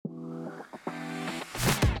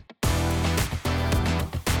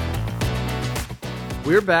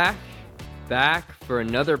We're back for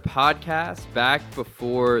another podcast, back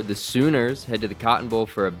before the Sooners head to the Cotton Bowl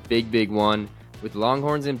for a big one with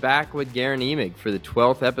Longhorns, and back with Garen Emig for the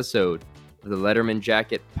 12th episode of the Letterman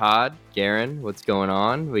Jacket Pod. Garen, what's going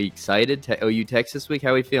on? We excited to OU Texas week?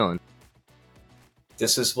 How we feeling?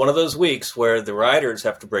 This is one of those weeks where the riders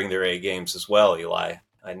have to bring their A games as well, Eli.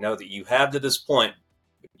 I know that you have to this point,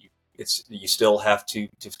 but you still have to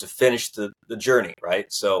finish the journey,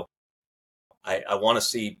 right? So I want to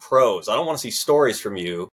see pros. I don't want to see stories from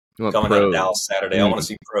you coming out of Dallas Saturday. I want to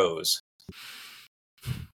see pros.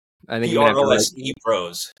 I think PROSE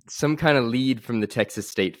pros. Some kind of lead from the Texas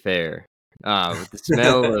State Fair with the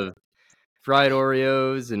smell of fried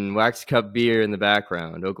Oreos and wax cup beer in the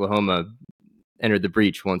background. Oklahoma entered the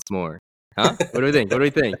breach once more. Huh? What do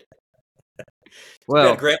we think?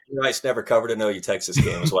 Well, Grant Rice never covered an OU Texas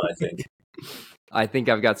game is what I think. I think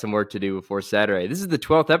I've got some work to do before Saturday. This is the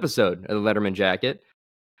 12th episode of the Letterman Jacket.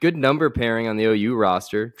 Good number pairing on the OU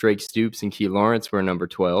roster. Drake Stoops and Key Lawrence were number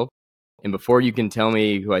 12. And before you can tell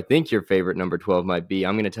me who I think your favorite number 12 might be,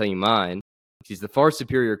 I'm going to tell you mine. He's the far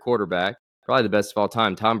superior quarterback, probably the best of all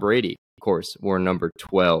time. Tom Brady, of course, wore number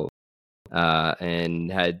 12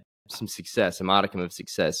 and had some success, a modicum of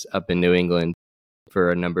success up in New England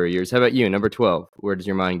for a number of years. How about you, number 12? Where does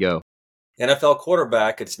your mind go? NFL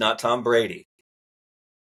quarterback, it's not Tom Brady.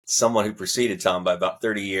 It's someone who preceded Tom by about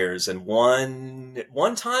 30 years and won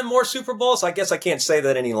one time more Super Bowls. I guess I can't say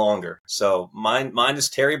that any longer. So mine is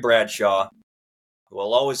Terry Bradshaw, who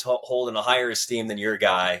will always hold in a higher esteem than your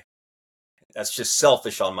guy. That's just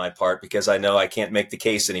selfish on my part because I know I can't make the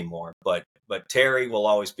case anymore. But Terry will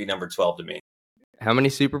always be number 12 to me. How many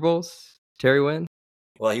Super Bowls Terry win?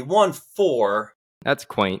 Well, he won 4. That's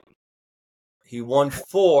quaint. He won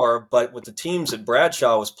 4, but with the teams that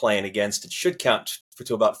Bradshaw was playing against, it should count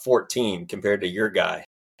to about 14 compared to your guy.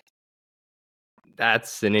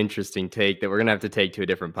 That's an interesting take that we're going to have to take to a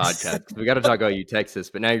different podcast. We got to talk OU Texas,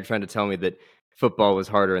 but now you're trying to tell me that football was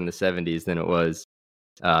harder in the 70s than it was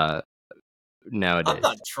nowadays. I'm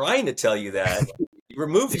not trying to tell you that.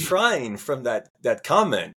 Remove trying from that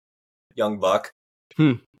comment, young buck.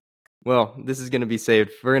 Well, this is going to be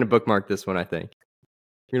saved. We're going to bookmark this one, I think.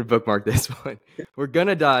 We're going to bookmark this one. We're going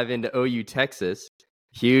to dive into OU Texas.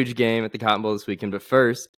 Huge game at the Cotton Bowl this weekend. But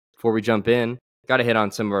first, before we jump in, got to hit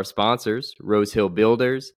on some of our sponsors. Rose Hill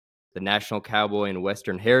Builders, the National Cowboy and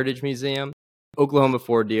Western Heritage Museum, Oklahoma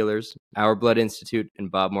Ford Dealers, Our Blood Institute, and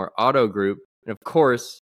Bob Moore Auto Group. And of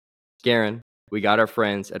course, Garen, we got our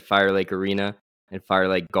friends at Fire Lake Arena and Fire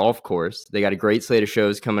Lake Golf Course. They got a great slate of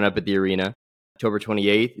shows coming up at the arena. October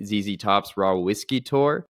 28th, ZZ Top's Raw Whiskey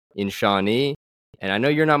Tour in Shawnee. And I know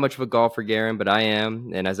you're not much of a golfer, Garen, but I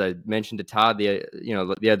am. And as I mentioned to Todd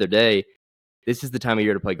the other day, this is the time of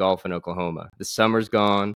year to play golf in Oklahoma. The summer's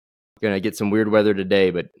gone. Going to get some weird weather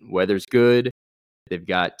today, but weather's good. They've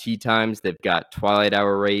got tee times. They've got twilight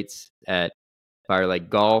hour rates at Fire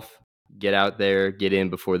Lake Golf. Get out there, get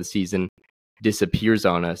in before the season disappears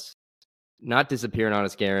on us. Not disappearing on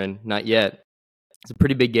us, Garen. Not yet. It's a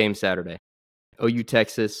pretty big game Saturday. OU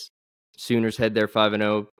Texas. Sooners head there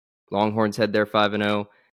 5-0. Longhorns head there 5-0.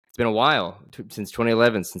 It's been a while since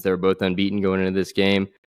 2011 since they were both unbeaten going into this game.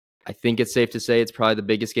 I think it's safe to say it's probably the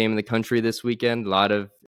biggest game in the country this weekend. A lot of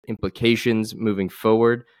implications moving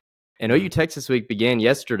forward. And OU Texas Week began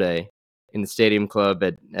yesterday in the Stadium Club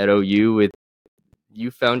at OU with you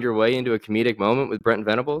found your way into a comedic moment with Brent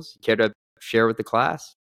Venables. You care to share with the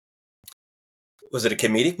class? Was it a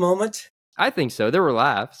comedic moment? I think so. There were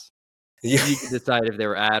laughs. You could decide if they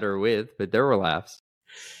were at or with, but there were laughs.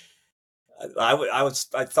 I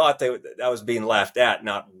thought I was being laughed at,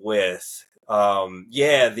 not with. I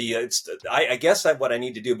guess what I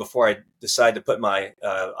need to do before I decide to put my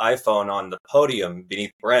iPhone on the podium beneath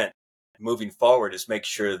Brent moving forward is make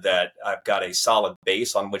sure that I've got a solid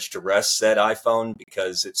base on which to rest said iPhone,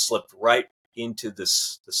 because it slipped right into the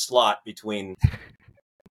slot between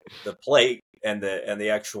the plate and the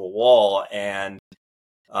actual wall, and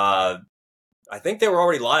I think they were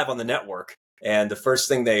already live on the network. And the first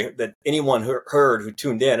thing that anyone heard who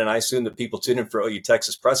tuned in, and I assume that people tuned in for OU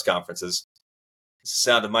Texas press conferences, is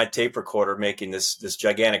the sound of my tape recorder making this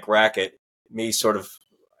gigantic racket. Me sort of,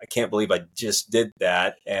 I can't believe I just did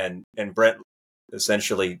that, and Brent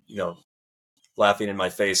essentially, laughing in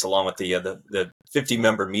my face along with the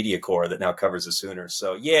 50-member media corps that now covers the Sooners.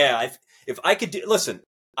 So yeah, if I could listen,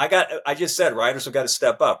 I just said riders have got to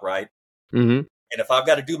step up, right? Mm-hmm. And if I've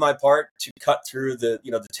got to do my part to cut through the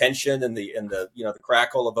tension and the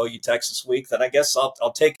crackle of OU Texas Week, then I guess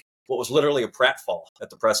I'll take what was literally a pratfall at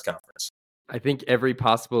the press conference. I think every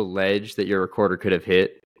possible ledge that your recorder could have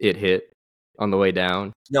hit, it hit. on the way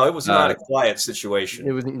down. No, it was not a quiet situation.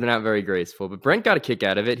 It was not very graceful, but Brent got a kick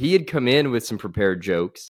out of it. He had come in with some prepared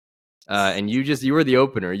jokes, and you were the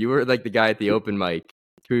opener. You were like the guy at the open mic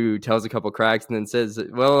who tells a couple cracks and then says,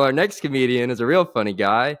 "Well, our next comedian is a real funny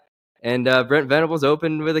guy." And Brent Venables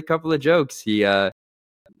opened with a couple of jokes. He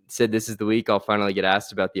said, "This is the week I'll finally get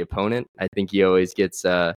asked about the opponent." I think he always gets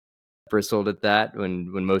bristled at that when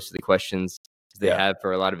most of the questions they have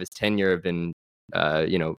for a lot of his tenure have been,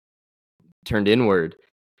 turned inward.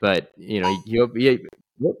 But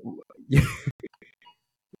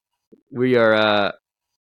we are,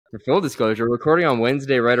 for full disclosure, recording on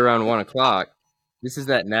Wednesday right around 1:00. This is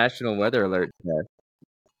that national weather alert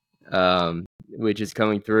test, which is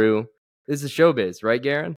coming through. This is showbiz, right,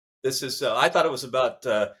 Garen? This is. I thought it was about.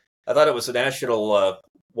 I thought it was the National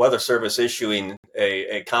Weather Service issuing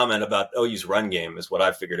a comment about OU's run game, is what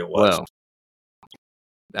I figured it was. Well,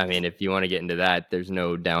 I mean, if you want to get into that, there's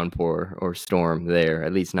no downpour or storm there,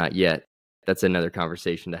 at least not yet. That's another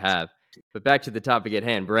conversation to have. But back to the topic at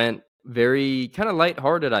hand, Brent, very kind of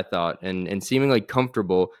lighthearted, I thought, and seemingly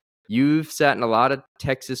comfortable. You've sat in a lot of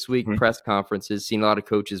Texas Week press conferences, seen a lot of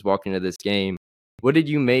coaches walk into this game. What did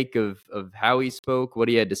you make of how he spoke, what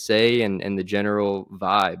he had to say, and the general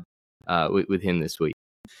vibe with him this week?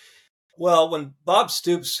 Well, when Bob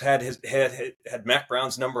Stoops had Mac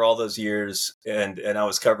Brown's number all those years, and I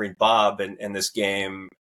was covering Bob in this game,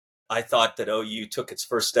 I thought that OU took its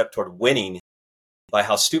first step toward winning by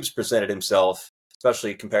how Stoops presented himself,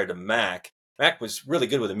 especially compared to Mac. Mac was really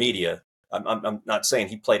good with the media. I'm not saying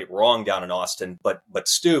he played it wrong down in Austin, but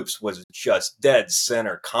Stoops was just dead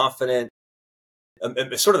center, confident,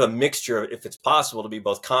 sort of a mixture, if it's possible, to be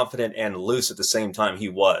both confident and loose at the same time. He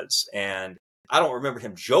was, and I don't remember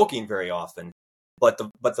him joking very often, but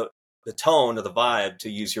the tone or the vibe, to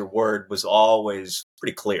use your word, was always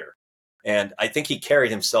pretty clear. And I think he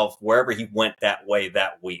carried himself wherever he went that way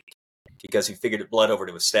that week, because he figured it bled over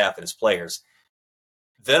to his staff and his players.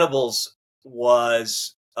 Venables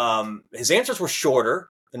was, his answers were shorter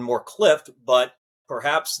and more clipped, but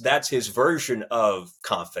perhaps that's his version of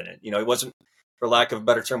confident. He wasn't, for lack of a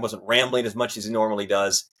better term, wasn't rambling as much as he normally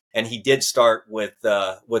does. And he did start with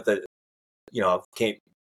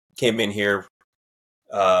came in here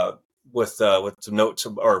with some notes,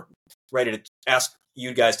 or ready to ask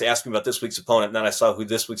you guys to ask me about this week's opponent. And then I saw who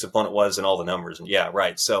this week's opponent was and all the numbers. And yeah,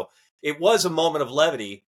 right. So it was a moment of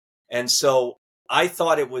levity. And so I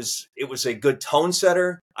thought it was a good tone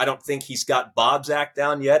setter. I don't think he's got Bob's act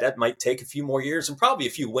down yet. That might take a few more years and probably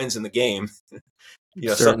a few wins in the game.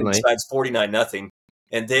 Something besides 49-0,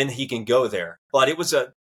 and then he can go there. But I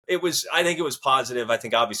think it was positive. I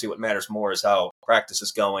think obviously what matters more is how practice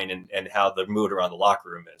is going and how the mood around the locker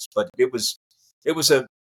room is. But it was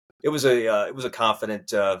a confident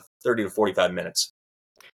 30 to 45 minutes.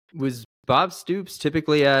 Was Bob Stoops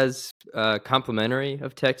typically as complimentary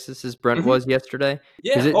of Texas as Brent was yesterday?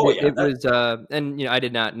 Yeah. It was, and I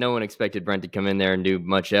did not. No one expected Brent to come in there and do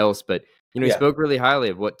much else. But he spoke really highly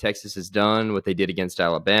of what Texas has done, what they did against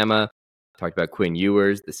Alabama. Talked about Quinn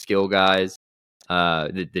Ewers, the skill guys,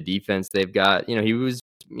 the defense they've got. He was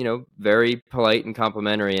very polite and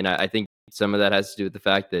complimentary, and I think some of that has to do with the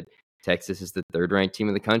fact that Texas is the third-ranked team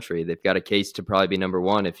in the country. They've got a case to probably be number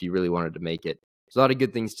one if you really wanted to make it. There's a lot of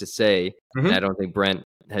good things to say, and I don't think Brent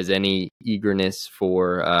has any eagerness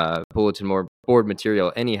for bulletin board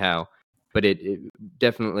material anyhow, but it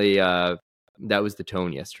definitely, that was the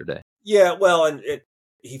tone yesterday. Yeah, well, and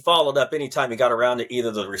he followed up anytime he got around to either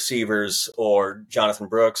the receivers or Jonathan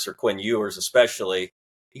Brooks or Quinn Ewers especially.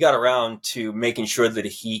 He got around to making sure that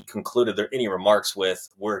he concluded any remarks with,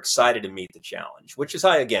 "We're excited to meet the challenge," which is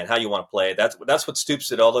how you want to play. That's what Stoops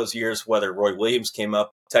did all those years, whether Roy Williams came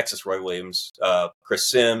up, Texas Roy Williams, Chris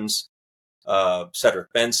Sims,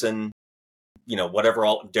 Cedric Benson,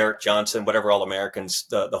 Derek Johnson, whatever All-Americans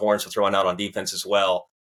the Horns were throwing out on defense as well.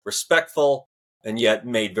 Respectful, and yet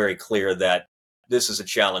made very clear that this is a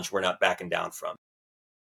challenge we're not backing down from.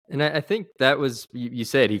 And I think that was, you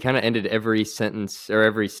said, he kind of ended every sentence or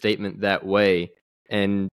every statement that way.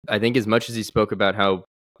 And I think as much as he spoke about how,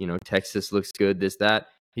 Texas looks good, this, that,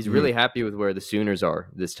 he's really happy with where the Sooners are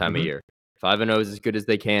this time of year. 5-0 is as good as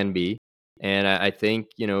they can be. And I think,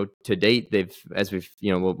 to date, they've, as we've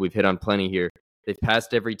hit on plenty here, they've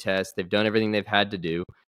passed every test. They've done everything they've had to do.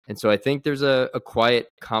 And so I think there's a quiet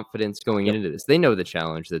confidence going into this. They know the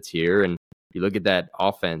challenge that's here. And you look at that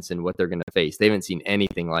offense and what they're going to face. They haven't seen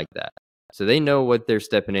anything like that. So they know what they're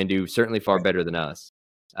stepping into, certainly far better than us.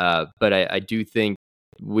 But I do think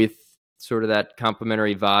with sort of that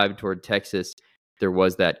complimentary vibe toward Texas, there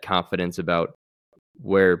was that confidence about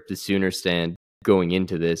where the Sooners stand going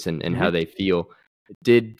into this and how they feel.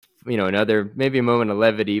 Did another maybe a moment of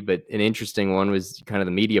levity, but an interesting one was kind of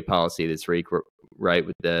the media policy this week, right,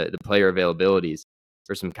 with the player availabilities.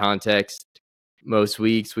 For some context, most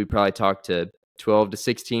weeks we probably talk to 12 to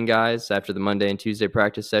 16 guys after the Monday and Tuesday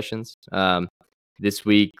practice sessions. This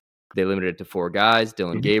week they limited it to 4 guys: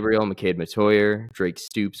 Dillon Gabriel, McCade Matoyer, Drake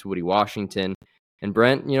Stoops, Woody Washington, and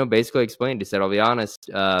Brent. Basically explained. He said, "I'll be honest.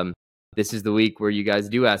 This is the week where you guys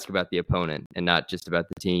do ask about the opponent and not just about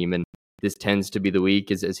the team." And this tends to be the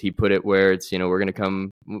week, as he put it, where it's, we're going to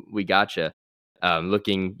come, we gotcha.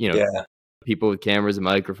 Looking, people with cameras and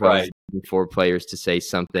microphones for players to say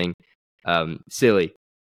something silly.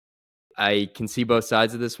 I can see both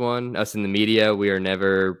sides of this one. Us in the media, we are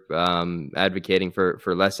never advocating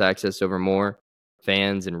for less access over more.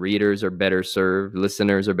 Fans and readers are better served.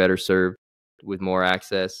 Listeners are better served with more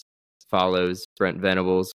access. Follows Brent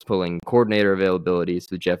Venables pulling coordinator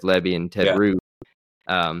availabilities with Jeff Lebby and Ted Root.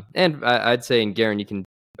 And I'd say, and Garen,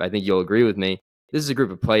 I think you'll agree with me, this is a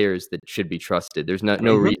group of players that should be trusted. There's no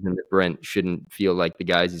reason that Brent shouldn't feel like the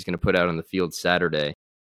guys he's going to put out on the field Saturday,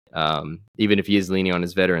 even if he is leaning on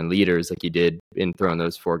his veteran leaders like he did in throwing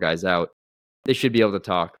those 4 guys out, they should be able to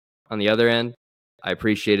talk. On the other end, I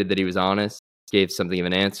appreciated that he was honest, gave something of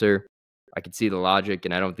an answer. I could see the logic,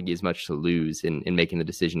 and I don't think he has much to lose in making the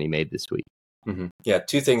decision he made this week. Yeah,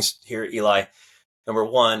 2 things here, Eli. Number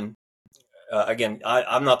one, again,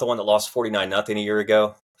 I'm not the one that lost 49-0 a year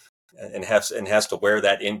ago and has to wear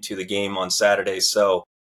that into the game on Saturday. So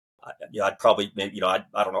I'd probably, maybe, I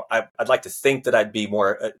don't know. I'd like to think that I'd be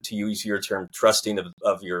more, to use your term, trusting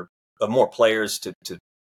of more players to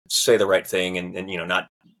say the right thing and not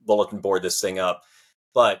bulletin board this thing up.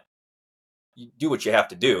 But you do what you have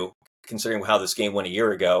to do, considering how this game went a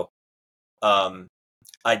year ago.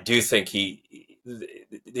 I do think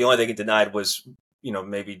the only thing he denied was,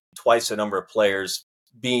 maybe twice the number of players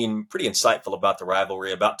being pretty insightful about the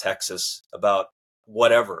rivalry, about Texas, about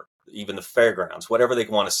whatever, even the fairgrounds, whatever they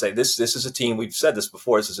want to say. This is a team, we've said this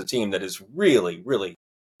before, this is a team that is really, really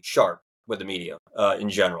sharp with the media in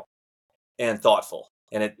general and thoughtful.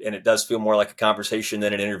 And it does feel more like a conversation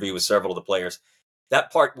than an interview with several of the players.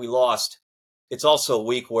 That part we lost. It's also a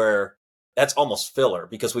week where that's almost filler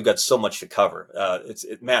because we've got so much to cover. It's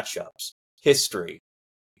matchups, history,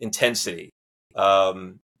 intensity,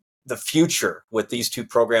 the future with these 2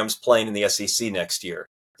 programs playing in the SEC next year,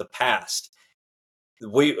 the past.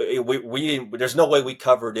 We there's no way we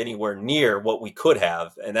covered anywhere near what we could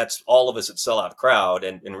have, and that's all of us at Sellout Crowd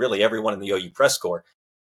and really everyone in the OU press corps.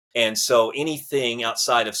 And so anything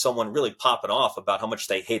outside of someone really popping off about how much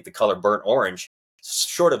they hate the color burnt orange,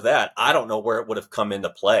 short of that, I don't know where it would have come into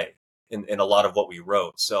play in a lot of what we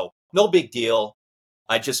wrote. So no big deal.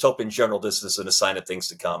 I just hope in general this is a sign of things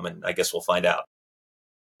to come, and I guess we'll find out.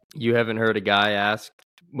 You haven't heard a guy ask,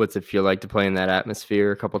 what's it feel like to play in that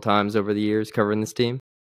atmosphere a couple times over the years covering this team?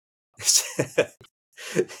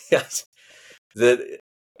 Yes. Let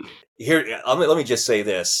me just say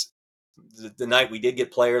this. The night we did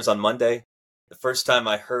get players on Monday, the first time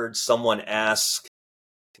I heard someone ask,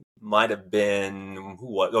 might have been,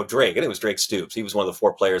 Drake. I think it was Drake Stoops. He was one of the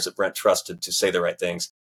 4 players that Brent trusted to say the right things.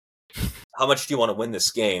 How much do you want to win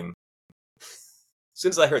this game? As soon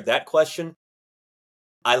as I heard that question,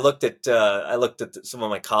 I looked at some of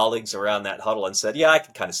my colleagues around that huddle and said, "Yeah, I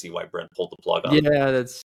can kind of see why Brent pulled the plug on." Yeah,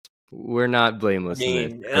 we're not blameless. I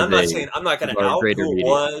mean, and I'm not saying I'm not going to out who it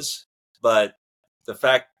was, but the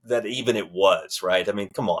fact that even it was right. I mean,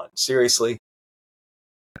 come on, seriously.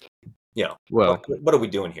 Well, what are we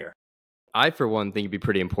doing here? I, for one, think it'd be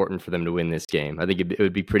pretty important for them to win this game. I think it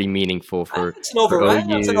would be pretty meaningful for. It's an overrated.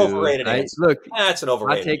 That's an overrated answer. Look, that's an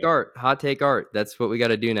overrated. Hot take art. That's what we got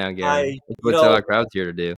to do now, Gary. That's what our crowd's here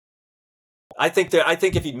to do. I think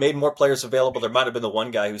if he'd made more players available, there might have been the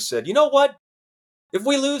one guy who said, "You know what? If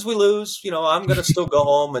we lose, we lose. I'm going to still go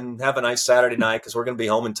home and have a nice Saturday night because we're going to be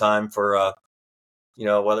home in time for,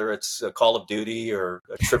 whether it's a Call of Duty or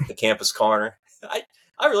a trip to Campus Corner."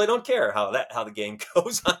 I really don't care how the game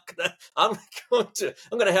goes. I'm going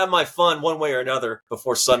to have my fun one way or another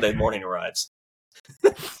before Sunday morning arrives.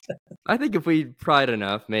 I think if we tried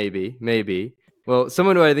enough, maybe. Well,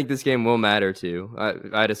 someone who I think this game will matter to,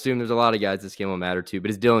 I'd assume there's a lot of guys this game will matter to,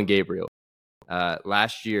 but it's Dillon Gabriel.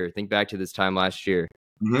 Last year, think back to this time last year,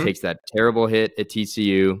 takes that terrible hit at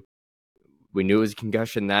TCU. We knew it was a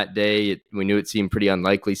concussion that day. We knew it seemed pretty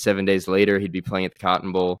unlikely 7 days later he'd be playing at the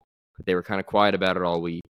Cotton Bowl. But they were kind of quiet about it all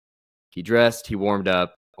week. He dressed, he warmed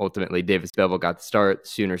up. Ultimately, Davis Bevel got the start.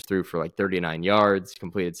 Sooners threw for like 39 yards,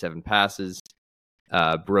 completed 7 passes,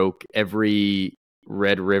 broke every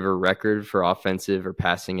Red River record for offensive or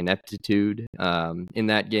passing ineptitude in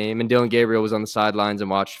that game. And Dillon Gabriel was on the sidelines and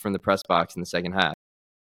watched from the press box in the second half.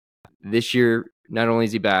 this year, not only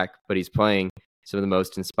is he back, but he's playing some of the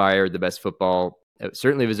most inspired, the best football,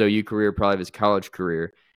 certainly of his OU career, probably of his college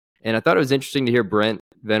career. And I thought it was interesting to hear Brent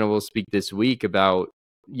Venables speak this week about,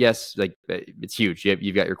 yes, like it's huge.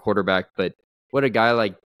 You've got your quarterback, but what a guy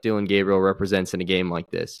like Dillon Gabriel represents in a game like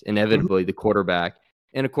this. Inevitably, the quarterback,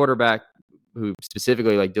 and a quarterback who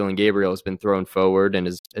specifically like Dillon Gabriel has been thrown forward and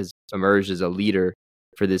has emerged as a leader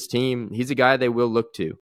for this team. He's a guy they will look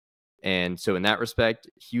to. And so in that respect,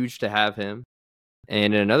 huge to have him.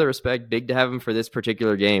 And in another respect, big to have him for this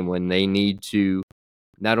particular game when they need to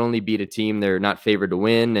not only beat a team they're not favored to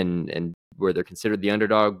win and where they're considered the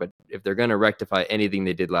underdog, but if they're going to rectify anything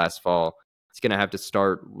they did last fall, it's going to have to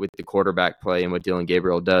start with the quarterback play and what Dillon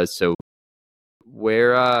Gabriel does. So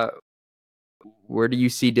where do you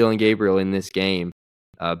see Dillon Gabriel in this game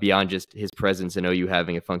beyond just his presence and OU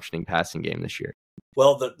having a functioning passing game this year?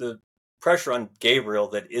 Well, the pressure on Gabriel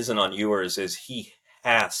that isn't on Ewers is he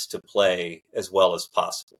has to play as well as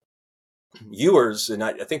possible. Ewers, and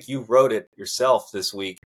I think you wrote it yourself this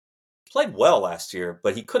week, played well last year,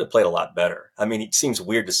 but he could have played a lot better. I mean, it seems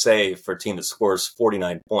weird to say for a team that scores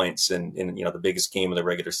 49 points in the biggest game of the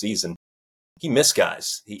regular season. He missed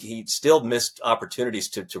guys. He still missed opportunities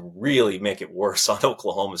to really make it worse on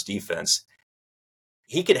Oklahoma's defense.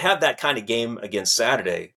 He could have that kind of game against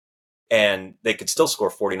Saturday, and they could still score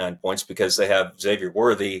 49 points because they have Xavier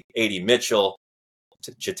Worthy, A.D. Mitchell,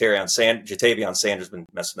 Jatavion Sanders been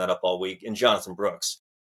messing that up all week, and Jonathan Brooks,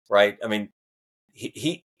 right? I mean,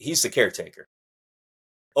 he's the caretaker.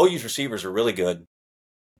 OU's receivers are really good.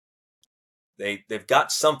 They've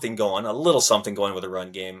got something going, a little something going with the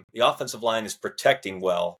run game. The offensive line is protecting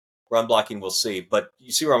well. Run blocking, we'll see. But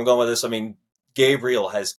you see where I'm going with this? I mean, Gabriel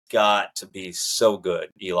has got to be so good,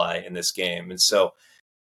 Eli, in this game. And so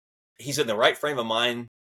he's in the right frame of mind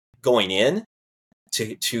going in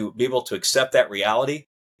to be able to accept that reality.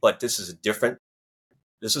 But this is a different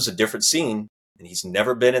scene, and he's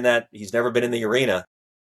never been in the arena.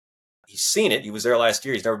 He's seen it. He was there last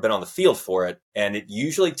year. He's never been on the field for it. And it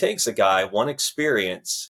usually takes a guy one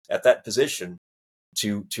experience at that position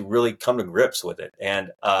to really come to grips with it.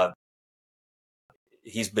 And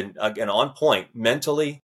he's been, again, on point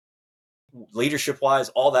mentally, leadership wise,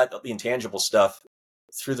 all that, the intangible stuff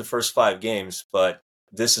through the first 5 games. But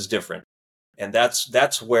this is different. And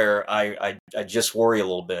that's where I just worry a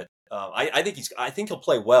little bit. I think he'll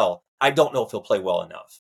play well. I don't know if he'll play well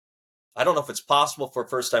enough. I don't know if it's possible for a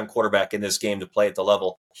first-time quarterback in this game to play at the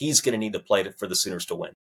level he's going to need to play for the Sooners to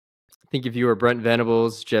win. I think if you were Brent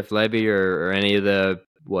Venables, Jeff Levy, or any of the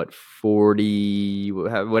 40,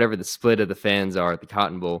 whatever the split of the fans are at the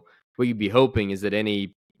Cotton Bowl, what you'd be hoping is that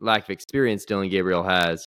any lack of experience Dillon Gabriel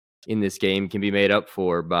has in this game can be made up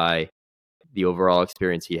for by the overall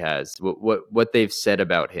experience he has. What they've said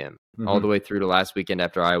about him all the way through to last weekend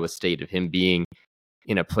after Iowa State, of him being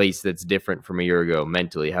in a place that's different from a year ago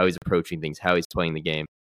mentally, how he's approaching things, how he's playing the game.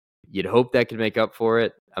 You'd hope that could make up for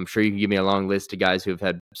it. I'm sure you can give me a long list of guys who have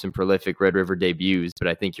had some prolific Red River debuts, but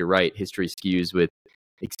I think you're right. History skews with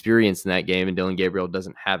experience in that game, and Dillon Gabriel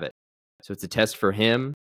doesn't have it. So it's a test for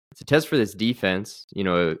him. It's a test for this defense,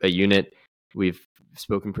 a unit we've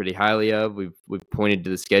spoken pretty highly of. We've pointed to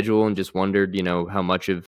the schedule and just wondered, how much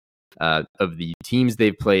of the teams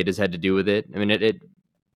they've played has had to do with it. I mean,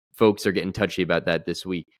 folks are getting touchy about that this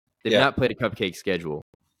week. They've not played a cupcake schedule,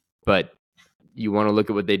 but you want to look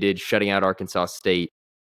at what they did, shutting out Arkansas State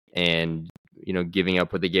and, giving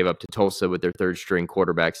up what they gave up to Tulsa with their third string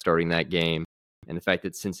quarterback starting that game. And the fact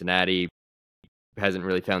that Cincinnati hasn't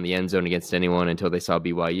really found the end zone against anyone until they saw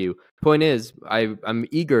BYU. Point is, I'm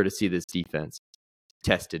eager to see this defense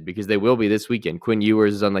tested because they will be this weekend. Quinn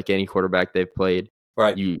Ewers is unlike any quarterback they've played.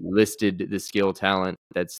 Right. You listed the skill talent.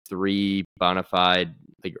 That's 3 bona fide,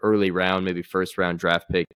 like early round, maybe first round draft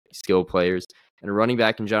pick skill players. And a running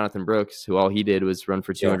back in Jonathan Brooks, who all he did was run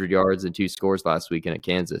for 200 yards and 2 scores last weekend at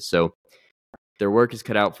Kansas. So their work is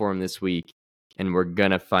cut out for him this week. And we're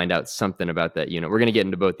going to find out something about that unit. We're going to get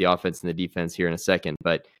into both the offense and the defense here in a second,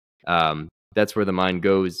 but that's where the mind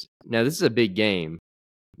goes. Now, this is a big game,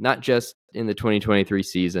 not just in the 2023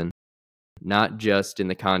 season, not just in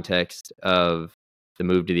the context of the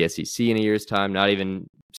move to the SEC in a year's time, not even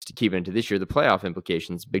to keep it into this year, the playoff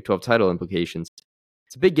implications, Big 12 title implications.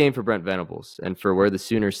 It's a big game for Brent Venables and for where the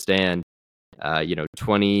Sooners stand,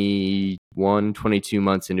 21, 22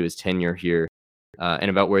 months into his tenure here, and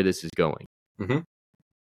about where this is going. Mm-hmm.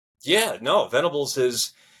 Yeah, no, Venables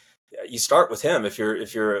is, you start with him if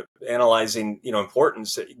you're analyzing,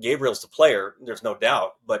 importance. Gabriel's the player, there's no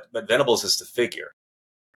doubt, but Venables is the figure.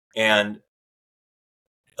 And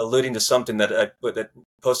alluding to something that that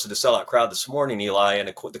posted to Sellout Crowd this morning, Eli, and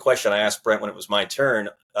the question I asked Brent when it was my turn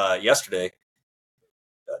yesterday.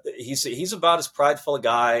 He's about as prideful a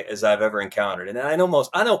guy as I've ever encountered, and I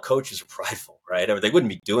know coaches are prideful, right? Or they wouldn't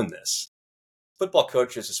be doing this. Football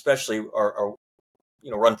coaches, especially, are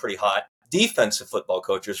run pretty hot. Defensive football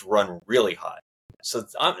coaches run really hot. So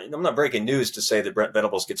I'm not breaking news to say that Brent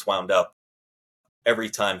Venables gets wound up every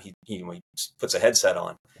time he puts a headset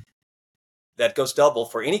on. That goes double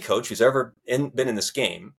for any coach who's ever been in this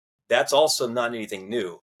game. That's also not anything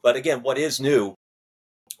new. But again, what is new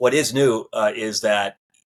is that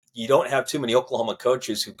you don't have too many Oklahoma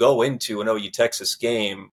coaches who go into an OU Texas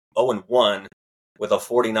game 0-1 with a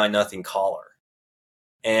 49-0 caller.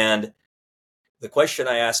 And the question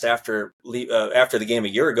I asked after the game a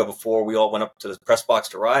year ago, before we all went up to the press box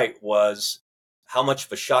to write, was how much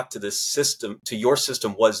of a shock to this system, to your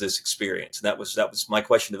system, was this experience? And that was my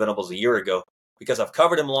question to Venables a year ago, because I've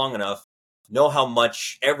covered him long enough, know how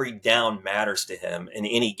much every down matters to him in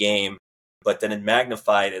any game, but then it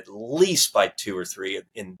magnified at least by 2 or 3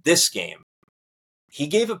 in this game. He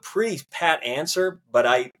gave a pretty pat answer,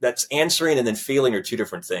 but that's answering and then feeling are two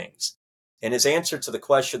different things. And his answer to the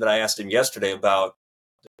question that I asked him yesterday about,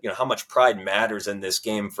 how much pride matters in this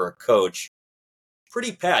game for a coach,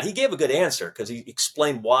 pretty pat. He gave a good answer because he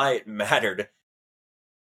explained why it mattered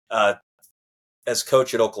as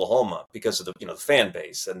coach at Oklahoma, because of the fan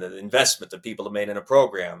base and the investment that people have made in a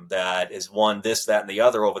program that has won this, that, and the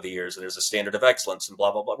other over the years, and there's a standard of excellence and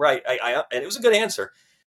blah blah blah. Right? And it was a good answer.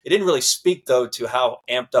 It didn't really speak though to how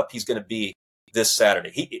amped up he's going to be this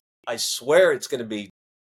Saturday. I swear it's going to be.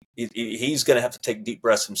 He's going to have to take deep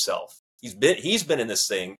breaths himself. He's been in this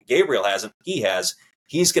thing. Gabriel hasn't. He has.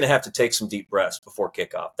 He's going to have to take some deep breaths before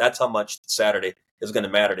kickoff. That's how much Saturday is going to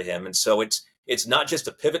matter to him. And so it's not just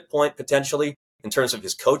a pivot point potentially in terms of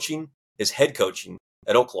his coaching, his head coaching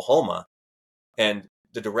at Oklahoma, and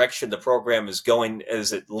the direction the program is going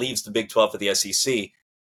as it leaves the Big 12 for the SEC.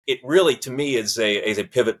 It really, to me, is a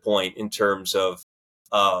pivot point in terms of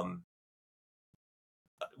one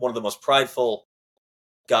of the most prideful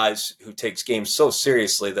guys who takes games so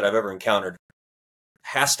seriously that I've ever encountered.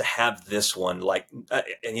 Has to have this one,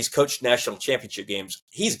 and he's coached national championship games.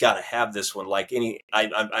 He's got to have this one like any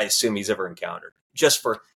I assume he's ever encountered, just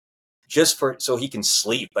for so he can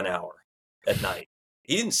sleep an hour at night.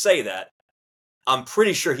 He didn't say that. I'm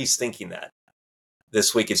pretty sure he's thinking that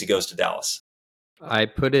this week as he goes to Dallas.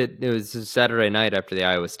 It was Saturday night after the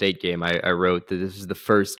Iowa State game. I wrote that this is the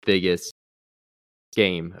first biggest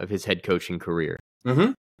game of his head coaching career.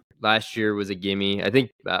 Mm-hmm. Last year was a gimme. I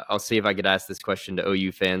think I'll see if I could ask this question to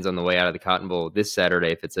OU fans on the way out of the Cotton Bowl this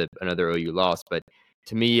Saturday if it's another OU loss. But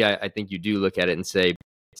to me, I think you do look at it and say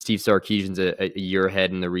Steve Sarkisian's a year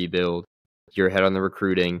ahead in the rebuild, year ahead on the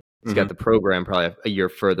recruiting. He's got the program probably a year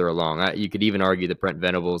further along. You could even argue that Brent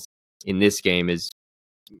Venables in this game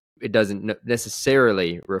it doesn't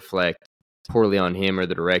necessarily reflect poorly on him or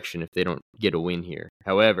the direction if they don't get a win here.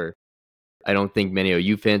 However, I don't think many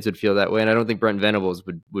OU fans would feel that way, and I don't think Brent Venables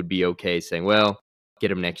would be okay saying, well,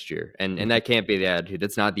 get him next year. And that can't be the attitude.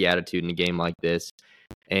 That's not the attitude in a game like this.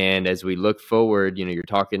 And as we look forward, you're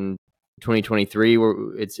talking 2023,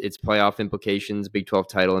 where it's playoff implications, Big 12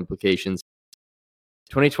 title implications.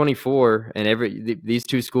 2024, and these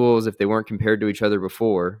two schools, if they weren't compared to each other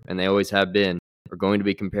before, and they always have been, are going to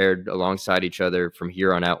be compared alongside each other from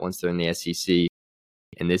here on out once they're in the SEC.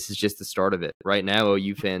 And this is just the start of it. Right now,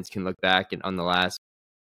 OU fans can look back on the last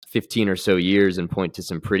 15 or so years and point to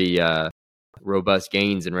some pretty robust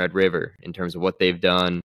gains in Red River in terms of what they've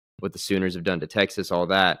done, what the Sooners have done to Texas, all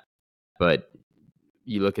that. But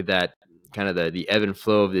you look at that kind of the ebb and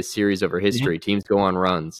flow of this series over history. Mm-hmm. Teams go on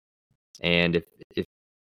runs. And if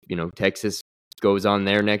Texas goes on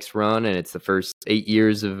their next run and it's the first 8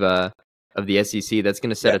 years of the SEC, that's going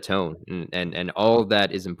to set a tone. And all of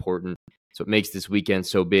that is important. So it makes this weekend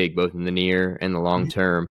so big, both in the near and the long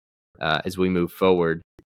term, as we move forward.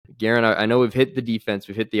 Garen, I know we've hit the defense,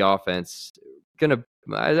 we've hit the offense. I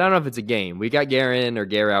don't know if it's a game. We got Garen or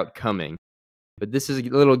Gare out coming, but this is a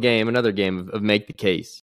little game, another game of make the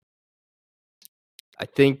case. I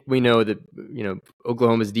think we know that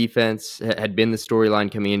Oklahoma's defense had been the storyline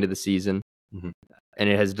coming into the season, and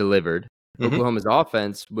it has delivered. Oklahoma's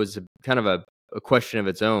offense was kind of a question of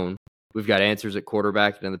its own. We've got answers at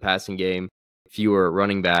quarterback and in the passing game, fewer at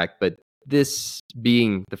running back. But this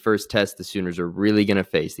being the first test the Sooners are really going to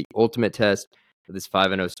face, the ultimate test for this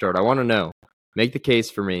 5-0 start. I want to know, make the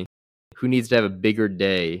case for me, who needs to have a bigger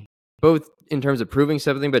day, both in terms of proving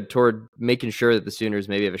something, but toward making sure that the Sooners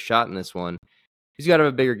maybe have a shot in this one. who's got to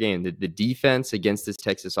have a bigger game? The defense against this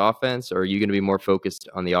Texas offense, or are you going to be more focused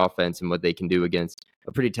on the offense and what they can do against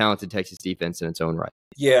a pretty talented Texas defense in its own right?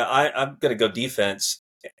 Yeah, I'm going to go defense,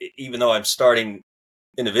 even though I'm starting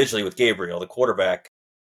individually with Gabriel, the quarterback.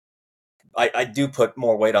 I do put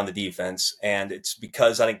more weight on the defense, and it's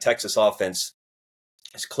because I think Texas offense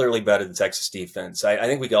is clearly better than Texas defense. I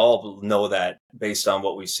think we can all know that based on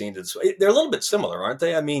what we've seen. They're a little bit similar, aren't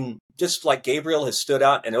they? I mean, just like Gabriel has stood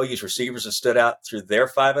out and OU's receivers have stood out through their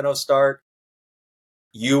 5-0 start,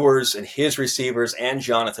 Ewers and his receivers and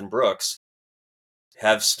Jonathan Brooks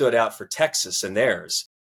have stood out for Texas and theirs.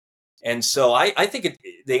 And so I think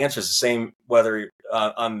the answer is the same whether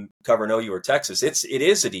I'm covering OU or Texas. It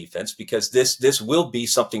is a defense, because this will be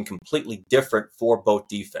something completely different for both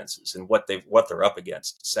defenses and what they're up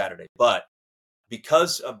against Saturday. But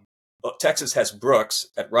because Texas has Brooks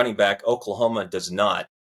at running back, Oklahoma does not.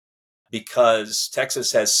 Because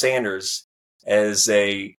Texas has Sanders as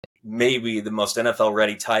maybe the most NFL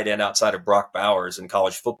ready tight end outside of Brock Bowers in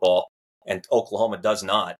college football, and Oklahoma does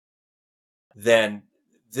not, then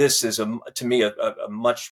this is to me a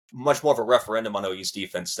much more of a referendum on OU's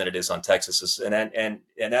defense than it is on Texas's, and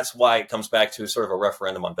that's why it comes back to sort of a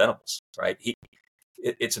referendum on Venables, right?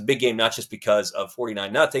 It's a big game not just because of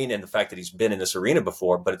 49-0 and the fact that he's been in this arena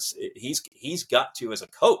before, but he's got to, as a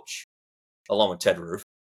coach, along with Ted Roof,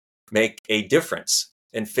 make a difference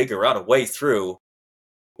and figure out a way through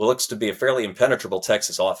what looks to be a fairly impenetrable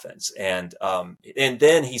Texas offense, and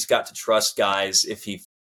then he's got to trust guys if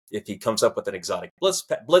he comes up with an exotic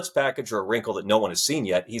blitz package or a wrinkle that no one has seen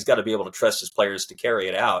yet. He's got to be able to trust his players to carry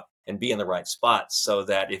it out and be in the right spots, so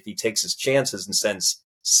that if he takes his chances and sends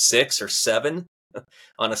 6 or 7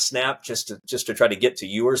 on a snap just to try to get to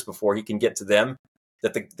Ewers before he can get to them,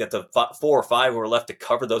 that the 4 or 5 who are left to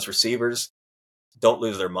cover those receivers don't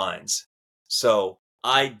lose their minds. So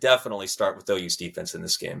I definitely start with OU's defense in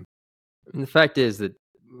this game. And the fact is that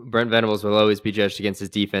Brent Venables will always be judged against his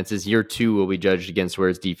defenses. Year 2 will be judged against where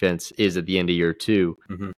his defense is at the end of year 2.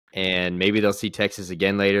 Mm-hmm. And maybe they'll see Texas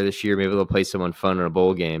again later this year. Maybe they'll play someone fun in a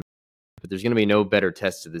bowl game. But there's going to be no better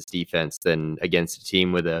test of this defense than against a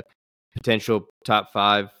team with a potential top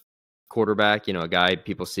 5 quarterback, a guy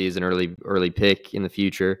people see as an early pick in the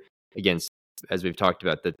future, against, as we've talked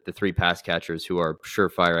about, the 3 pass catchers who are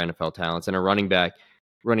surefire NFL talents, and a running back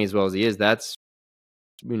running as well as he is.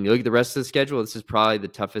 When you look at the rest of the schedule, this is probably the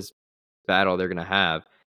toughest battle they're going to have.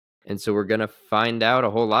 And so we're going to find out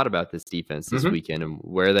a whole lot about this defense this weekend, and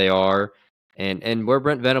where they are and where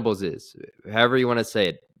Brent Venables is. However you want to say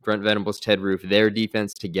it, Brent Venables, Ted Roof, their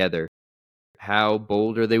defense together. How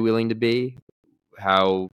bold are they willing to be?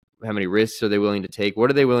 How many risks are they willing to take?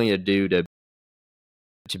 What are they willing to do to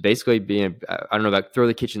basically be, I don't know about throw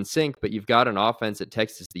the kitchen sink, but you've got an offense at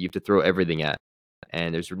Texas that you have to throw everything at.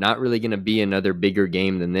 And there's not really going to be another bigger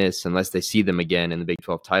game than this unless they see them again in the Big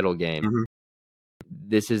 12 title game. Mm-hmm.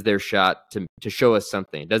 This is their shot to show us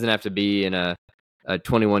something. It doesn't have to be in a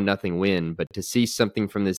 21-0 win, but to see something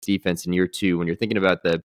from this defense in year 2, when you're thinking about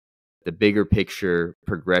the bigger picture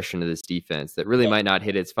progression of this defense that really might not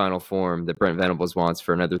hit its final form that Brent Venables wants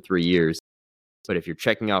for another 3 years. But if you're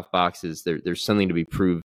checking off boxes, there's something to be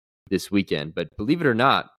proved this weekend. But believe it or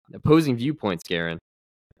not, opposing viewpoints, Garen,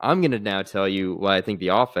 I'm going to now tell you why I think the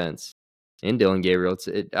offense in Dillon Gabriel,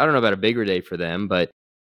 I don't know about a bigger day for them, but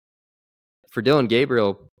for Dillon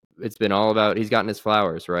Gabriel, it's been all about, he's gotten his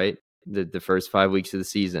flowers, right? The first 5 weeks of the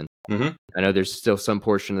season. Mm-hmm. I know there's still some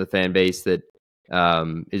portion of the fan base that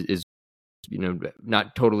is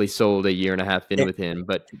not totally sold a year and a half in with him,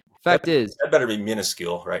 but fact is, that better be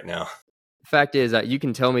minuscule right now. Fact is that you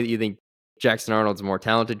can tell me that you think Jackson Arnold's a more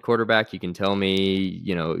talented quarterback. You can tell me,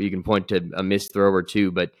 you can point to a missed throw or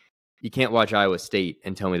 2, but you can't watch Iowa State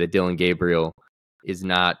and tell me that Dillon Gabriel is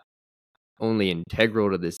not only integral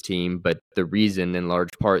to this team, but the reason in large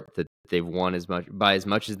part that they've won as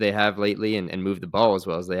much as they have lately and moved the ball as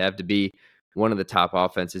well as they have to be one of the top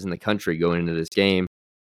offenses in the country going into this game.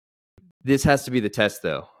 This has to be the test,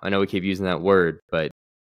 though. I know we keep using that word, but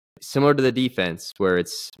similar to the defense, where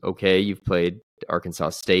it's okay, you've played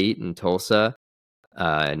Arkansas State and Tulsa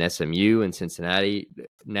and SMU and Cincinnati.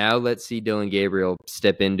 Now let's see Dillon Gabriel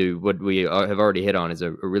step into what we have already hit on is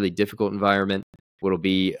a really difficult environment, what'll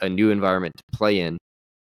be a new environment to play in.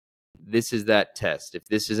 This is that test. If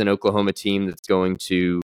this is an Oklahoma team that's going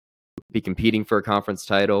to be competing for a conference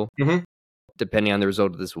title, depending on the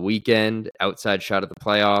result of this weekend, outside shot at the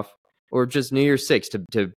playoff, or just New Year's 6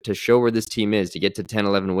 to show where this team is, to get to 10,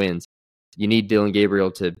 11 wins, you need Dillon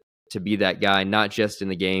Gabriel to be that guy, not just in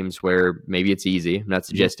the games where maybe it's easy. I'm not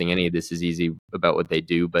suggesting any of this is easy about what they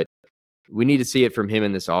do, but we need to see it from him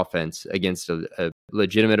in this offense against a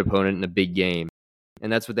legitimate opponent in a big game.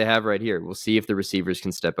 And that's what they have right here. We'll see if the receivers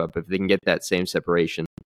can step up, if they can get that same separation.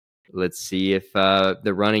 Let's see if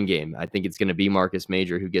the running game, I think it's going to be Marcus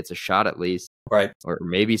Major who gets a shot at least. Right. Or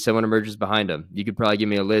maybe someone emerges behind him. You could probably give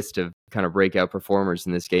me a list of kind of breakout performers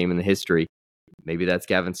in this game in the history. Maybe that's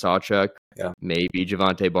Gavin Sawchuk. Yeah. Maybe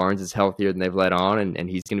Javonte Barnes is healthier than they've let on, and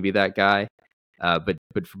he's going to be that guy. But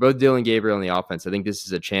for both Dillon Gabriel and the offense, I think this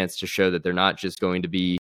is a chance to show that they're not just going to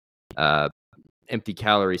be empty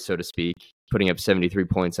calories, so to speak, putting up 73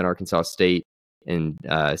 points on Arkansas State and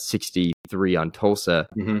 63 on Tulsa,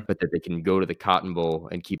 but that they can go to the Cotton Bowl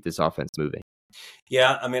and keep this offense moving.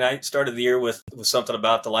 Yeah, I mean, I started the year with something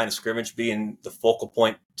about the line of scrimmage being the focal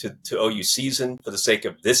point to OU season for the sake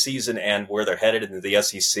of this season and where they're headed into the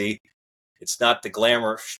SEC. It's not the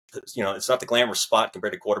glamour, it's not the glamour spot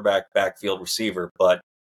compared to quarterback, backfield, receiver, but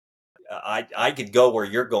I could go where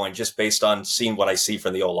you're going just based on seeing what I see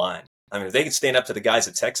from the O-line. I mean, if they can stand up to the guys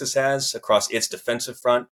that Texas has across its defensive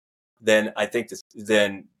front, then I think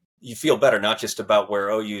then you feel better, not just about where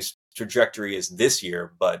OU's trajectory is this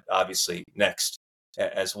year, but obviously next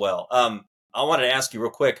as well. I wanted to ask you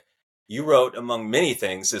real quick. You wrote, among many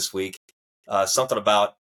things this week, something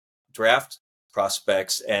about draft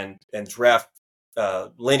prospects and draft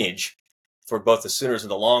lineage for both the Sooners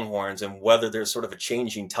and the Longhorns, and whether there's sort of a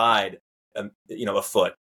changing tide,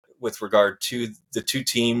 afoot with regard to the two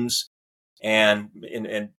teams, and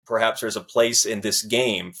perhaps there's a place in this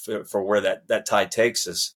game for where that tide takes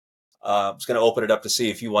us. I was going to open it up to see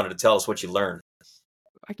if you wanted to tell us what you learned.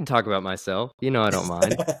 I can talk about myself. I don't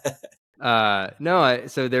mind.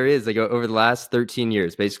 So there is, over the last 13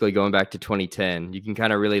 years, basically going back to 2010, you can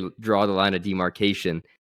kind of really draw the line of demarcation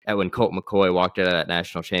at when Colt McCoy walked out of that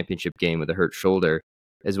national championship game with a hurt shoulder,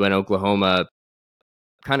 is when Oklahoma,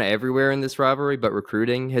 kind of everywhere in this rivalry, but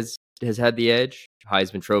recruiting has had the edge.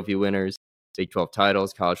 Heisman Trophy winners, Big 12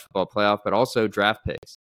 titles, college football playoff, but also draft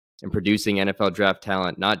picks and producing NFL draft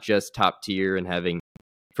talent, not just top tier and having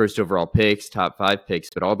first overall picks, top 5 picks,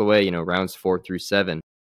 but all the way, rounds 4 through 7.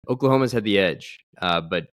 Oklahoma's had the edge,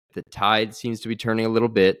 but the tide seems to be turning a little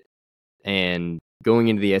bit. And going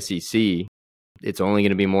into the SEC, it's only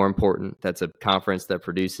going to be more important. That's a conference that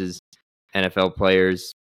produces NFL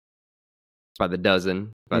players by the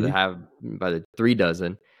dozen, by the 3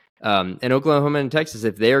 dozen. And Oklahoma and Texas,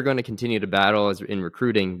 if they are going to continue to battle in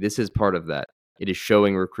recruiting, this is part of that. It is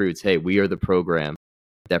showing recruits, hey, we are the program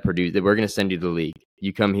that we're going to send you to the league.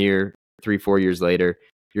 You come here 3-4 years later,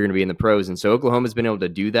 you're going to be in the pros. And so Oklahoma's been able to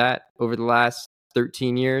do that over the last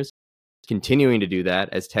 13 years. Continuing to do that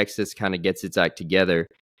as Texas kind of gets its act together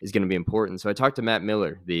is going to be important. So I talked to Matt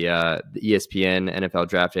Miller, the ESPN NFL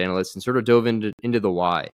draft analyst, and sort of dove into the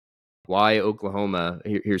why. Why Oklahoma,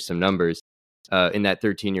 here's some numbers, in that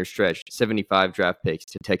 13-year stretch, 75 draft picks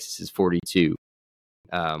to Texas's 42.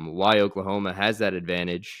 Why Oklahoma has that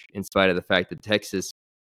advantage in spite of the fact that Texas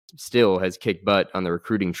still has kicked butt on the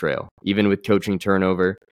recruiting trail, even with coaching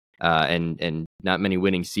turnover and not many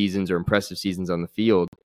winning seasons or impressive seasons on the field.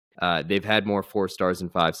 They've had more 4 stars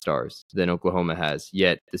and 5 stars than Oklahoma has,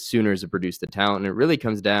 yet the Sooners have produced the talent. And it really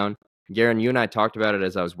comes down, Garen, you and I talked about it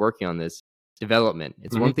as I was working on this, development.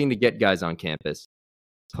 It's one thing to get guys on campus.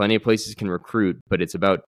 Plenty of places can recruit, but it's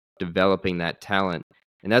about developing that talent.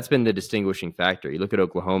 And that's been the distinguishing factor. You look at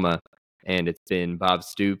Oklahoma, and it's been Bob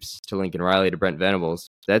Stoops to Lincoln Riley to Brent Venables.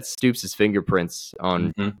 That's Stoops' fingerprints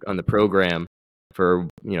on the program for,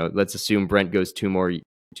 let's assume Brent goes 2 more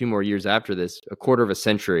years after this, a quarter of a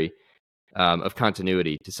century of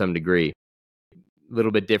continuity to some degree. A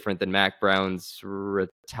little bit different than Mac Brown's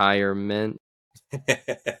retirement.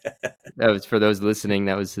 That was, for those listening,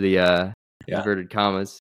 that was the inverted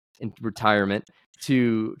commas, in retirement,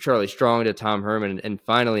 to Charlie Strong, to Tom Herman, and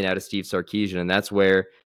finally now to Steve Sarkisian. And that's where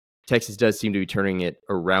Texas does seem to be turning it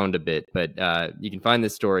around a bit. But you can find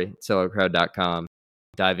this story at selloutcrowd.com,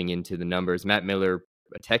 diving into the numbers. Matt Miller,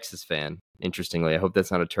 a Texas fan, interestingly. I hope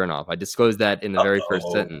that's not a turnoff. I disclosed that in the very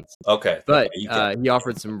first sentence. Okay. But he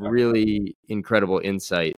offered some really incredible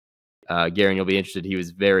insight. Garen, you'll be interested. He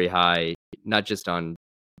was very high, not just on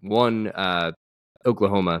one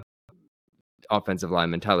Oklahoma offensive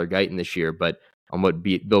lineman, Tyler Guyton, this year, but on what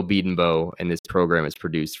Bill Bedenbaugh and this program has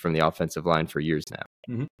produced from the offensive line for years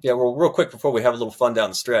now. Yeah, well, real quick before we have a little fun down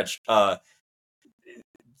the stretch,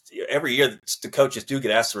 every year the coaches do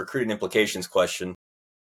get asked the recruiting implications question.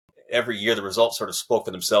 Every year the results sort of spoke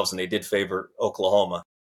for themselves, and they did favor Oklahoma.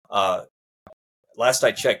 Last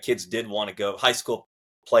I checked, kids did want to go. High school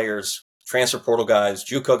players, transfer portal guys,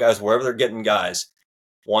 JUCO guys, wherever they're getting guys,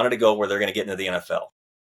 wanted to go where they're going to get into the NFL.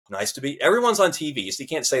 Nice to be. Everyone's on TV, so you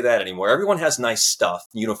can't say that anymore. Everyone has nice stuff,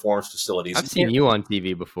 uniforms, facilities. I've seen you on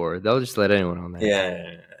TV before. They'll just let anyone on there.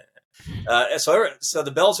 Yeah. So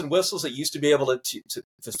the bells and whistles that used to be able to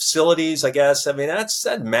facilities, I guess. I mean,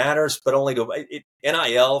 that matters, but only to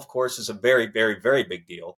NIL, of course, is a very, very, very big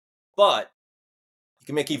deal. But you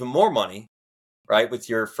can make even more money, right, with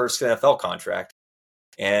your first NFL contract.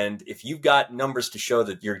 And if you've got numbers to show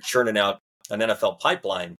that you're churning out an NFL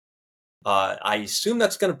pipeline, I assume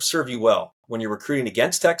that's going to serve you well when you're recruiting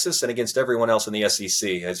against Texas and against everyone else in the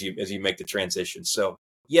SEC as you make the transition. So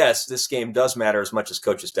yes, this game does matter as much as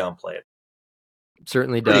coaches downplay it.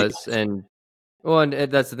 Certainly does. And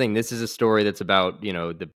that's the thing. This is a story that's about,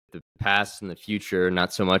 the past and the future,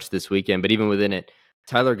 not so much this weekend, but even within it,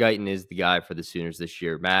 Tyler Guyton is the guy for the Sooners this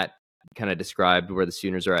year. Matt kind of described where the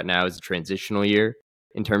Sooners are at now as a transitional year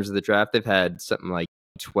in terms of the draft. They've had something like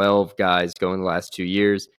 12 guys go in the last 2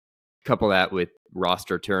 years. Couple that with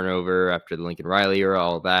roster turnover after the Lincoln Riley era,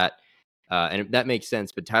 all that. And that makes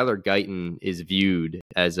sense. But Tyler Guyton is viewed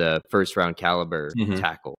as a first-round caliber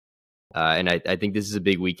tackle. And I think this is a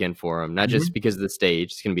big weekend for him, not just because of the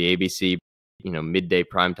stage. It's going to be ABC, midday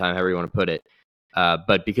primetime, however you want to put it,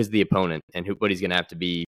 but because of the opponent and what he's going to have to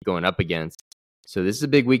be going up against. So this is a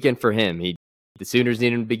big weekend for him. The Sooners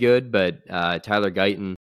need him to be good, but Tyler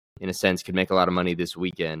Guyton, in a sense, could make a lot of money this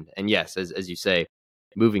weekend. And yes, as you say,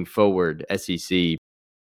 moving forward, SEC,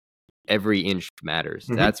 every inch matters.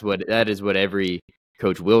 That is what every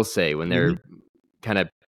coach will say when they're kind of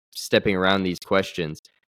stepping around these questions.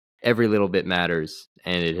 Every little bit matters,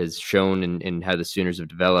 and it has shown in how the Sooners have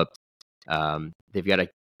developed. They've got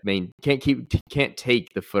can't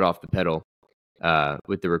take the foot off the pedal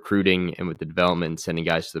with the recruiting and with the development and sending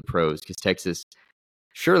guys to the pros, because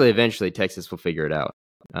eventually Texas will figure it out.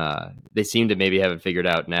 They seem to maybe have it figured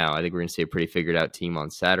out now. I think we're going to see a pretty figured out team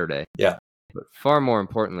on Saturday. Yeah. But far more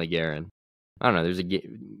importantly, Garen, I don't know.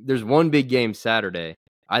 There's one big game Saturday.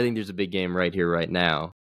 I think there's a big game right here, right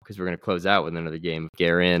now, because we're going to close out with another game.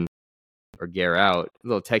 Gare in or Gare out. A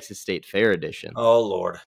little Texas State Fair edition. Oh,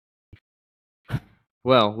 Lord.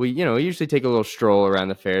 Well, we usually take a little stroll around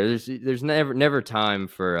the fair. There's never time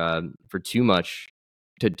for too much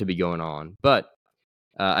to be going on. But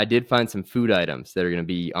I did find some food items that are going to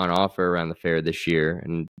be on offer around the fair this year,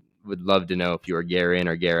 and would love to know if you are Gare in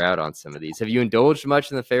or Gare out on some of these. Have you indulged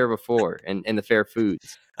much in the fair before and the fair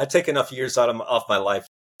foods? I take enough years off my life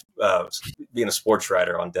being a sports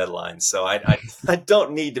writer on Deadline, so I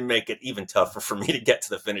don't need to make it even tougher for me to get to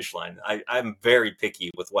the finish line. I'm very picky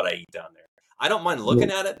with what I eat down there. I don't mind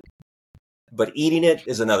looking at it, but eating it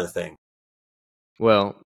is another thing.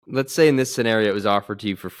 Well, let's say in this scenario it was offered to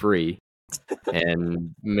you for free,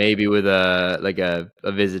 and maybe with a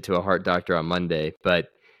visit to a heart doctor on Monday. But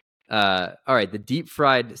all right, the deep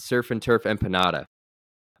fried surf and turf empanada.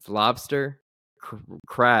 It's lobster,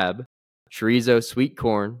 crab, chorizo, sweet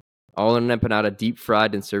corn, all in an empanada, deep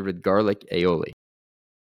fried and served with garlic aioli.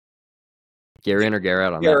 Gare in or Gare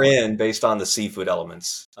out on that? Gare in based on the seafood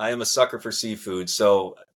elements. I am a sucker for seafood,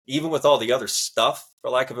 so even with all the other stuff,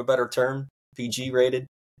 for lack of a better term, PG rated,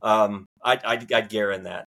 I'd Gare in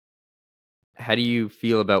that. How do you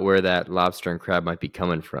feel about where that lobster and crab might be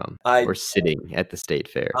coming from or sitting at the state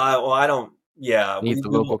fair? Well, I don't. Yeah, Needs the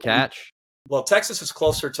local catch. Well, Texas is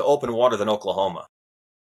closer to open water than Oklahoma.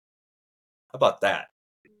 How about that?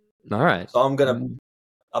 All right. So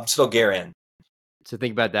I'm still Gare in. So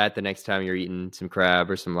think about that the next time you're eating some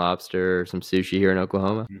crab or some lobster or some sushi here in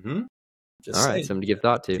Oklahoma. Mm-hmm. All right, something to give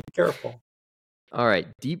thought to. Be careful. All right,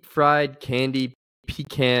 deep fried candy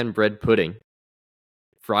pecan bread pudding.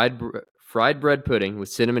 Fried bread pudding with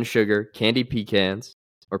cinnamon sugar, candy pecans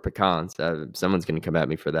or pecans. Someone's going to come at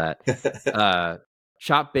me for that.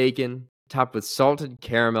 Chopped bacon topped with salted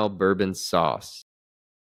caramel bourbon sauce.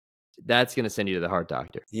 That's going to send you to the heart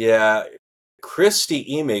doctor. Yeah. Christy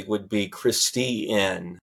Emig would be Christy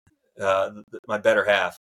in, my better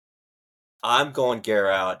half. I'm going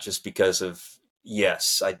Gare out just because of,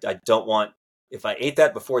 yes, I don't want, if I ate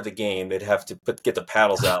that before the game, they'd have to get the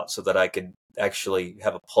paddles out so that I could actually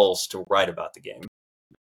have a pulse to write about the game.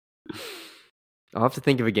 I'll have to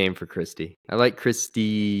think of a game for Christy. I like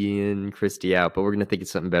Christy in, Christy out, but we're going to think of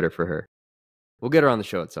something better for her. We'll get her on the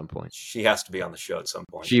show at some point. She has to be on the show at some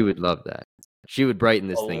point. She would love that. She would brighten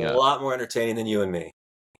this thing up. A lot more entertaining than you and me.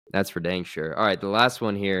 That's for dang sure. All right, the last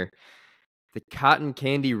one here. The cotton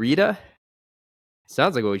candy Rita.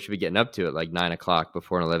 Sounds like what we should be getting up to at like 9 o'clock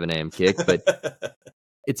before an 11 a.m. kick, but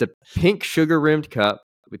it's a pink sugar-rimmed cup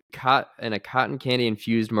with a cotton candy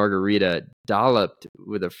infused margarita dolloped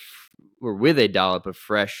with a dollop of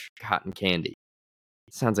fresh cotton candy.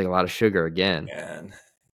 Sounds like a lot of sugar again. Man.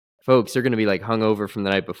 Folks, they're going to be like hungover from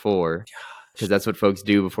the night before, because that's what folks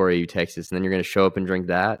do before AU Texas, and then you're going to show up and drink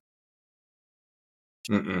that?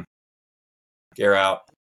 Mm-mm. Gare out.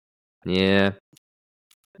 Yeah.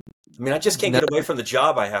 I mean, I just can't get away from the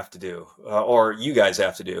job I have to do, or you guys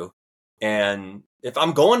have to do. And if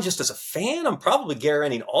I'm going just as a fan, I'm probably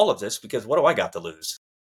guaranteeing all of this because what do I got to lose?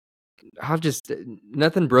 I'll just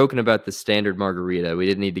nothing broken about the standard margarita. We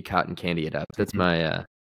didn't need to cotton candy it up. That's my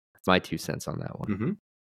 2 cents on that one. Mm-hmm. I'm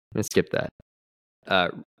gonna skip that.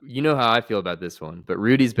 You know how I feel about this one, but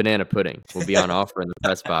Rudy's banana pudding will be on offer in the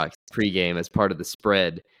press box pregame as part of the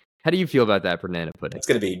spread. How do you feel about that banana pudding? It's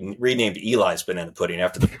going to be renamed Eli's banana pudding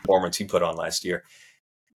after the performance he put on last year.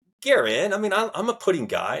 Garrett, I mean, I'm a pudding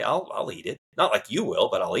guy. I'll eat it. Not like you will,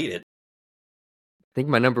 but I'll eat it. I think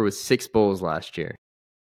my number was 6 bowls last year.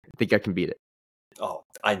 I think I can beat it. Oh,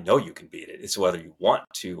 I know you can beat it. It's whether you want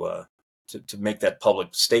to make that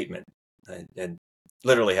public statement and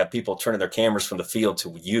literally have people turning their cameras from the field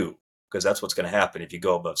to you, because that's what's going to happen if you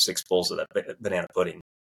go above 6 bowls of that banana pudding.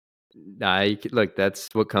 Look, that's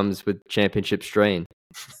what comes with championship strain,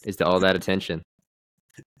 is to all that attention.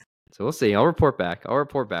 So we'll see. I'll report back.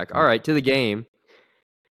 All right, to the game.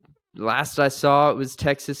 Last I saw, it was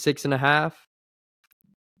Texas 6.5.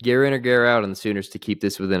 Gear in or gear out on the Sooners to keep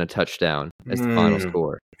this within a touchdown as the final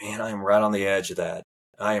score. Man, I am right on the edge of that.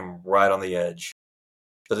 I am right on the edge.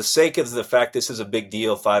 For the sake of the fact this is a big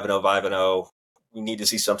deal, 5-0, 5-0, we need to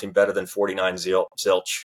see something better than 49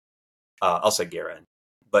 zilch. I'll say gear in,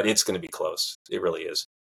 but it's going to be close. It really is.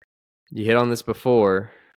 You hit on this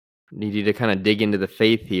before. Needed to kind of dig into the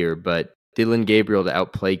faith here, but Dillon Gabriel to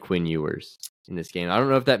outplay Quinn Ewers in this game. I don't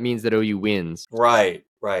know if that means that OU wins. Right.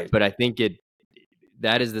 But I think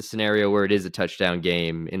that is the scenario where it is a touchdown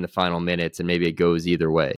game in the final minutes, and maybe it goes either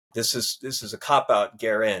way. This is a cop out.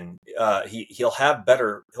 Guerin, he'll have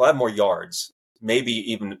more yards, maybe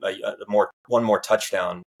even one more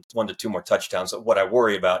touchdown, 1 to 2 more touchdowns. What I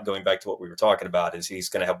worry about, going back to what we were talking about, is he's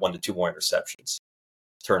going to have 1 to 2 more interceptions,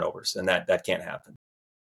 turnovers, and that can't happen.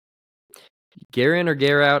 Gear in or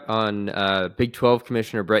gear out on Big 12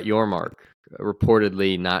 Commissioner Brett Yormark,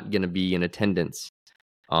 reportedly not going to be in attendance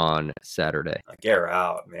on Saturday. Gear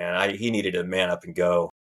out, man. He needed to man up and go.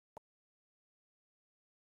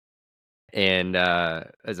 And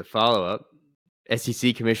as a follow-up,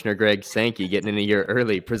 SEC Commissioner Greg Sankey getting in a year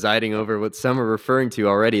early, presiding over what some are referring to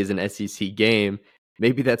already as an SEC game.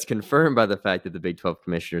 Maybe that's confirmed by the fact that the Big 12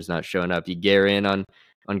 Commissioner is not showing up. You gear in on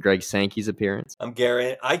Greg Sankey's appearance?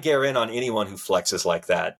 I gear in on anyone who flexes like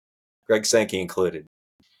that, Greg Sankey included.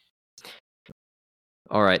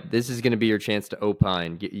 All right, this is going to be your chance to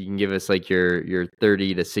opine. You can give us like your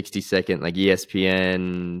 30 to 60 second like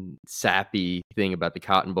ESPN sappy thing about the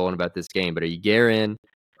Cotton Bowl and about this game. But are you gear in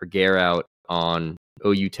or gear out on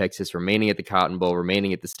OU Texas remaining at the Cotton Bowl,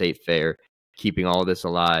 remaining at the State Fair, keeping all this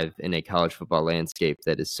alive in a college football landscape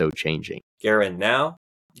that is so changing? Gear in now,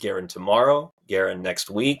 gear in tomorrow, gear in next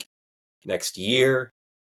week, next year,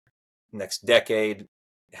 next decade.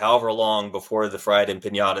 However long before the fried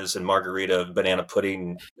empanadas and margarita, banana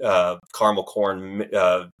pudding, caramel corn,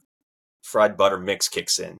 fried butter mix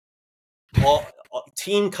kicks in. All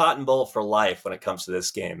Team Cotton Bowl for life when it comes to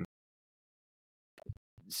this game.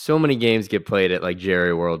 So many games get played at like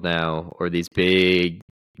Jerry World now, or these big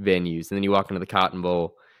venues, and then you walk into the Cotton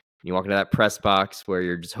Bowl, and you walk into that press box where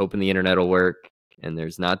you're just hoping the internet will work, and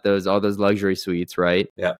there's not all those luxury suites, right?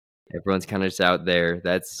 Yeah, everyone's kind of just out there.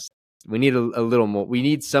 We need a little more. We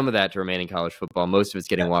need some of that to remain in college football. Most of it's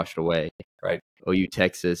getting washed away. Right. OU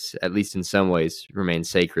Texas, at least in some ways, remains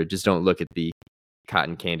sacred. Just don't look at the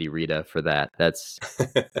cotton candy Rita for that. That's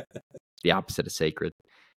the opposite of sacred.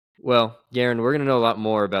 Well, Garen, we're going to know a lot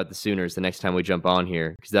more about the Sooners the next time we jump on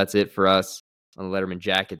here, because that's it for us on the Letterman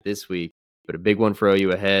Jacket this week. But a big one for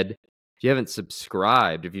OU ahead. If you haven't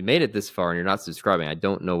subscribed, if you made it this far and you're not subscribing, I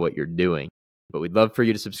don't know what you're doing. But we'd love for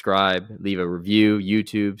you to subscribe, leave a review,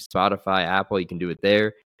 YouTube, Spotify, Apple. You can do it there.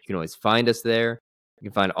 You can always find us there. You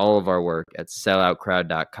can find all of our work at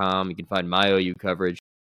selloutcrowd.com. You can find my OU coverage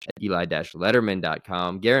at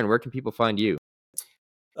eli-letterman.com. Garen, where can people find you?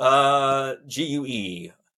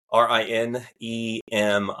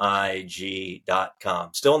 GUERNEMIG.com.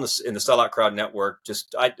 Still in the Sellout Crowd Network.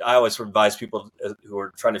 I always advise people who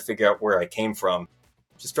are trying to figure out where I came from.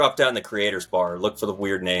 Just drop down the creators bar, look for the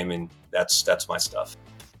weird name, and that's my stuff.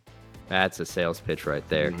 That's a sales pitch right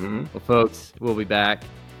there. Mm-hmm. Well, folks, we'll be back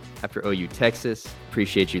after OU Texas.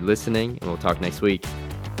 Appreciate you listening, and we'll talk next week.